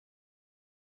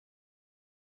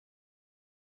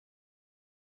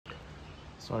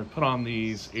So I put on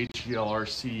these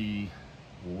ELRS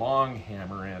long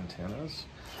hammer antennas.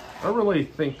 I don't really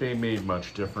think they made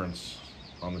much difference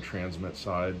on the transmit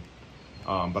side,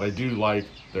 but I do like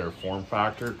their form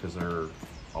factor because they're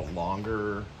a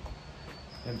longer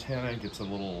antenna. It gets a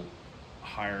little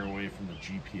higher away from the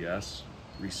GPS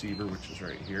receiver, which is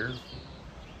right here.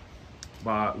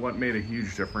 But what made a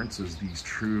huge difference is these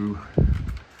TrueRC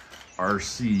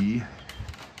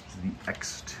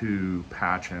X2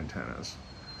 patch antennas.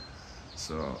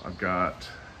 So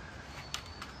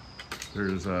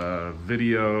there's a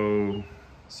video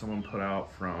someone put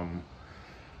out from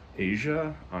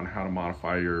Asia on how to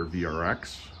modify your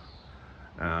VRX,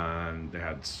 and they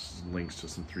had links to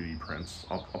some 3D prints.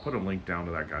 I'll put a link down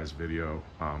to that guy's video,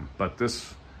 but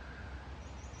this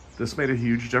made a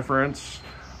huge difference.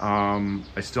 I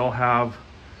still have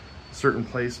certain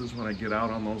places when I get out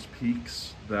on those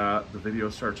peaks that the video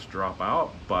starts to drop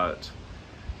out, but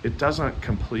it doesn't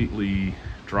completely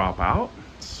drop out,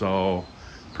 so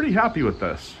pretty happy with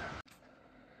this.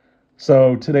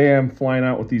 So today I'm flying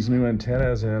out with these new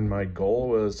antennas, and my goal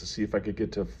was to see if I could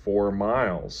get to 4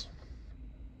 miles.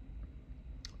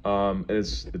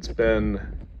 It's been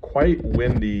quite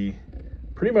windy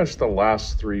pretty much the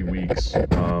last 3 weeks,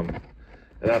 and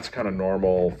that's kind of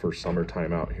normal for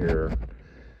summertime out here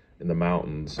in the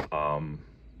mountains.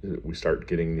 We start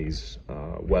getting these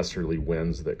westerly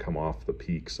winds that come off the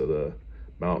peaks of the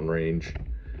mountain range,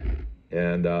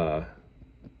 and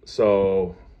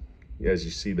so as you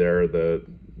see there, the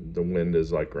wind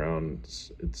is like around,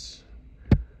 it's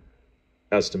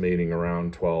estimating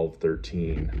around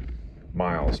 12-13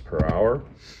 miles per hour.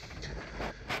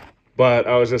 But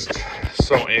I was just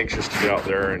so anxious to get out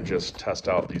there and just test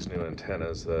out these new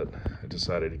antennas that I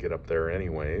decided to get up there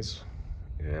anyways.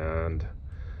 And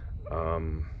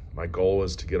my goal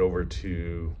is to get over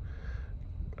to,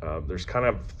 there's kind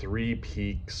of 3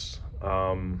 peaks,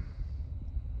 3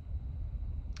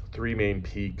 main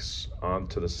peaks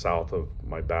to the south of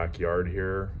my backyard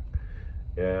here.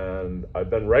 And I've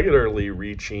been regularly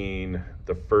reaching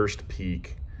the first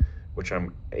peak, which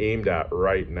I'm aimed at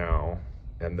right now.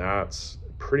 And that's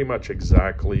pretty much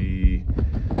exactly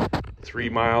 3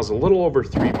 miles, a little over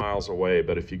 3 miles away.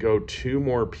 But if you go 2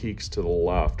 more peaks to the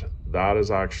left, that is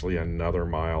actually another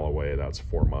mile away. That's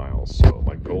 4 miles. So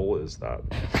my goal is that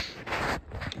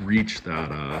reach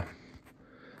that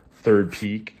 3rd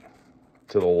peak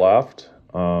to the left.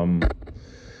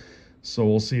 So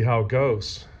we'll see how it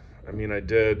goes. I mean,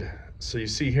 so you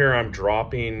see here I'm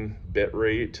dropping bit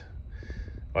rate,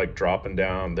 like dropping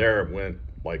down there. It went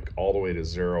like all the way to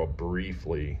 0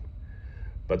 briefly,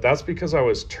 but that's because I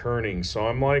was turning. So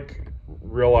I'm like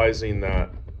realizing that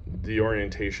the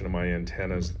orientation of my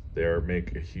antennas there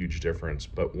make a huge difference.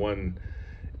 But when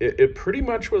it pretty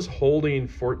much was holding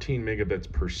 14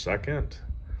 megabits per second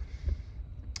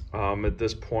at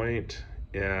this point,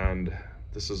 and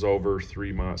this is over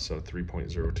 3 miles, so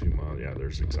 3.02 miles. Yeah,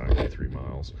 there's exactly 3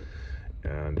 miles.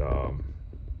 And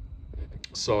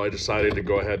so I decided to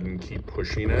go ahead and keep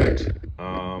pushing it.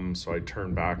 So I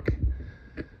turned back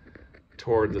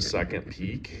toward the 2nd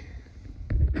peak.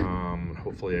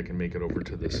 Hopefully I can make it over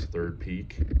to this 3rd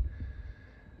peak.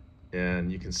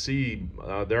 And you can see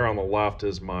there on the left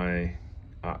is my,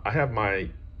 I have my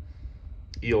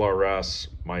ELRS,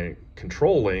 my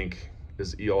control link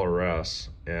is ELRS,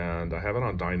 and I have it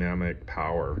on dynamic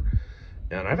power.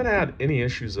 And I haven't had any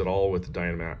issues at all with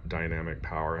dynamic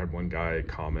power. I had one guy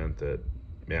comment that,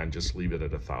 man, just leave it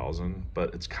at 1,000.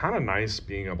 But it's kind of nice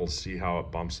being able to see how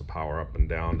it bumps the power up and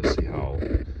down to see how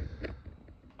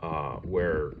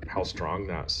strong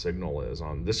that signal is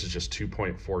on. This is just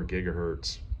 2.4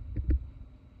 gigahertz,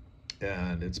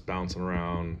 and it's bouncing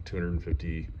around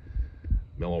 250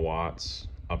 milliwatts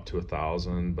up to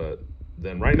 1,000. But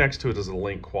then right next to it is the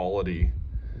link quality.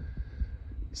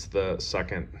 It's the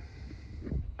 2nd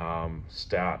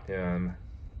stat in.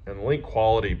 And link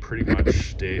quality pretty much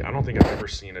stayed. I don't think I've ever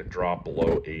seen it drop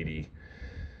below 80.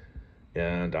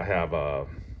 And I have on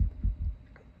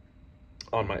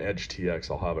my Edge TX,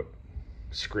 I'll have it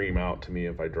scream out to me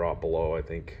if I drop below, I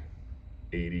think,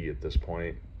 80 at this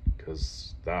point,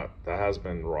 because that has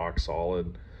been rock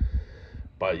solid.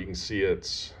 But you can see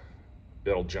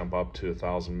it'll jump up to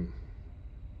 1,000,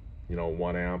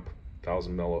 1 amp,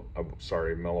 1,000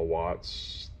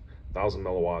 milliwatts. 1,000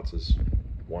 milliwatts is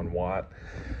 1 watt.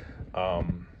 But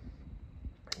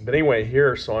anyway,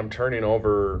 here, so I'm turning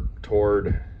over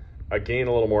toward, I gained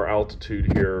a little more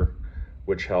altitude here,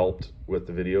 which helped with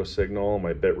the video signal.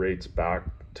 My bit rate's back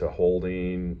to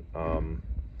holding,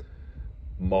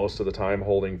 most of the time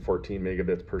holding 14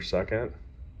 megabits per second.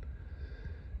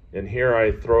 And here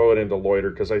I throw it into loiter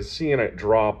because I see it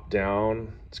drop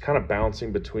down. It's kind of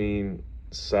bouncing between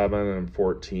 7 and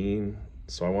 14.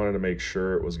 So I wanted to make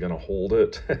sure it was going to hold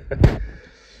it.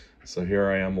 So here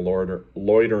I am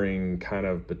loitering kind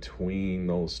of between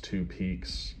those two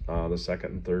peaks, the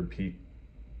second and third peak.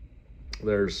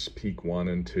 There's peak 1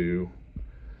 and 2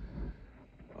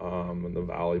 in the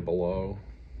valley below.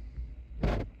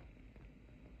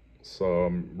 So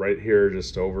I'm right here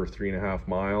just over 3.5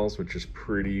 miles, which is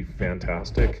pretty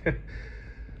fantastic.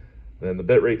 Then the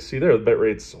bit rate, see there, the bit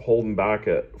rate's holding back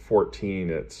at 14.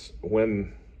 It's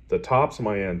when the tops of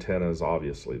my antennas,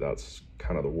 obviously that's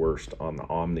kind of the worst on the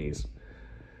Omnis.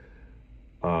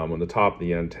 When the top of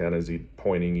the antenna is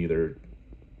pointing either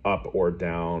up or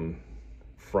down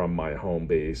from my home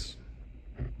base,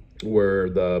 where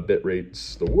the bit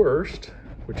rate's the worst,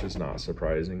 which is not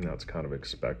surprising, that's kind of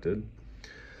expected.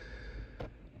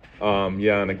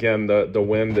 Yeah, and again, the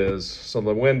wind is, so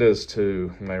the wind is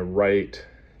to my right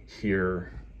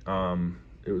here.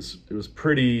 It was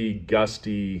pretty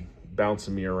gusty,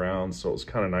 bouncing me around, so it was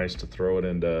kind of nice to throw it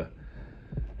into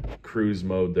cruise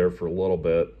mode there for a little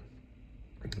bit.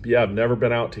 But yeah, I've never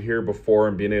been out to here before,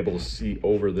 and being able to see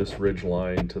over this ridge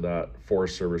line to that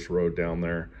Forest Service road down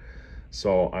there.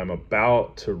 So I'm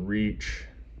about to reach,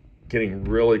 getting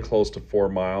really close to 4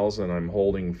 miles, and I'm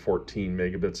holding 14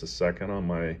 megabits a second on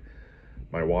my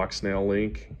Walksnail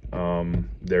link.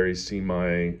 There you see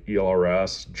my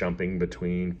ELRS jumping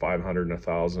between 500 and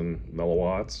 1,000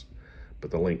 milliwatts, but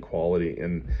the link quality,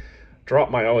 and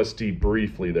dropped my OSD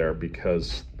briefly there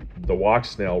because the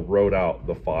Walksnail wrote out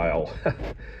the file,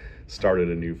 started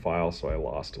a new file, so I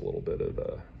lost a little bit of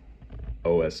the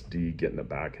OSD getting it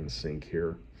back in sync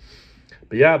here.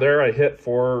 But yeah, there I hit it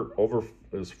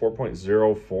was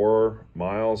 4.04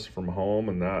 miles from home,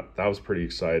 and that was pretty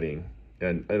exciting.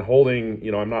 And holding,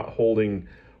 you know, I'm not holding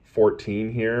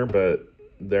 14 here, but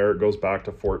there it goes back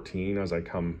to 14 as I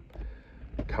come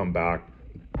back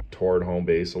toward home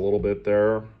base a little bit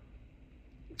there.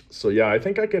 So yeah, I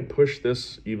think I could push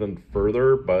this even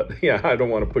further, but yeah, I don't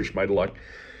want to push my luck.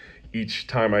 Each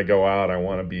time I go out, I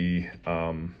want to be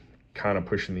kind of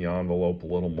pushing the envelope a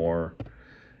little more.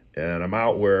 And I'm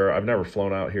out where I've never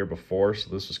flown out here before, so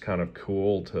this was kind of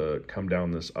cool to come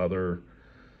down this other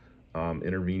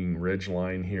intervening ridge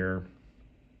line here.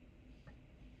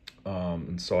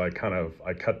 And so I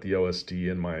cut the OSD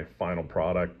in my final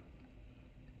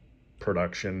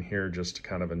production here just to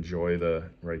kind of enjoy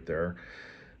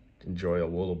enjoy a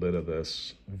little bit of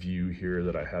this view here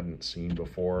that I hadn't seen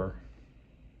before.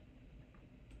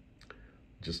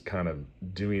 Just kind of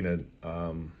doing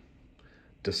a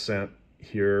descent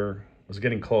here. I was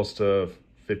getting close to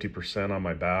 50% on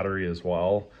my battery as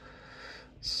well.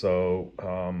 So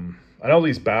I know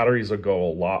these batteries will go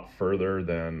a lot further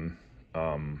than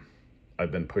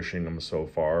I've been pushing them so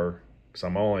far, because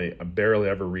I'm barely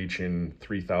ever reaching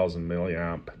 3,000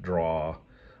 milliamp draw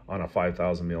on a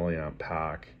 5,000 milliamp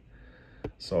pack.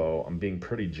 So I'm being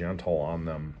pretty gentle on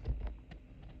them.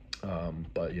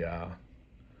 But yeah,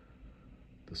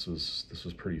 this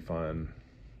was pretty fun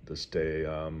this day.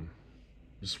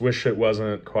 Just wish it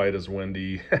wasn't quite as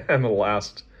windy. And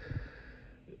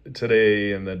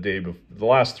today and the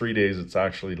last 3 days, it's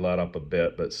actually let up a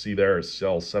bit. But see there, it's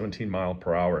still 17 mile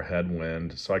per hour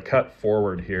headwind. So I cut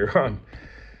forward here on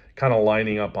kind of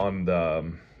lining up on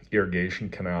the irrigation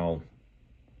canal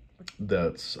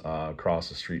that's across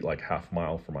the street, like half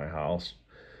mile from my house,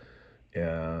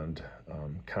 and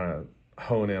kind of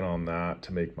hone in on that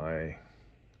to make my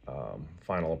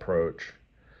final approach.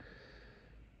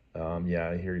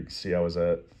 Yeah, here you can see I was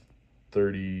at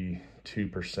 32%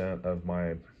 of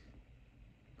my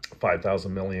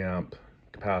 5,000 milliamp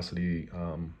capacity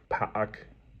pack,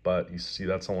 but you see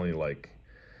that's only like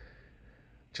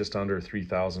just under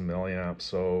 3,000 milliamps,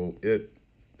 so it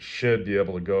should be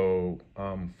able to go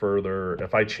further.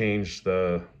 If I change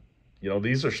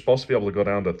these are supposed to be able to go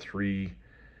down to 3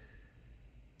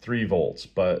 volts,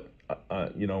 but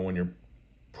when you're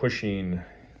pushing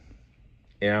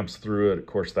amps through it, of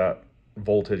course that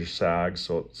voltage sags,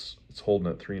 so it's holding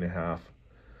at 3.5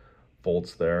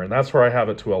 volts there, and that's where I have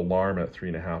it to alarm at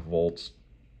 3.5 volts,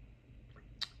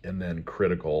 and then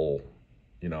critical,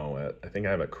 I think I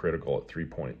have it critical at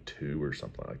 3.2 or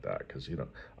something like that, because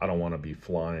I don't want to be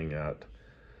flying at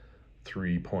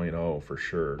 3.0 for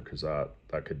sure, because that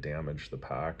could damage the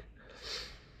pack.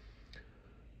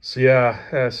 So yeah,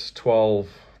 S12,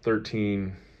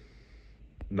 13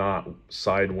 knot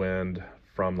side wind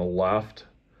from the left.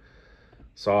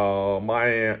 So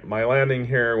my landing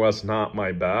here was not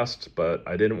my best, but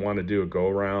I didn't want to do a go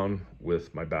around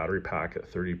with my battery pack at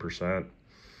 30%.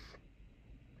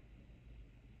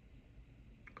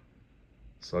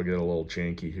 So I'll get a little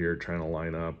janky here trying to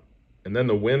line up. And then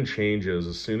the wind changes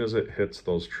as soon as it hits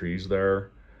those trees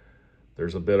there.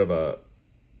 There's a bit of a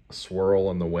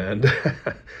swirl in the wind.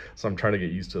 So I'm trying to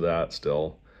get used to that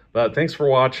still. But thanks for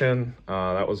watching.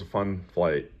 That was a fun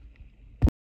flight.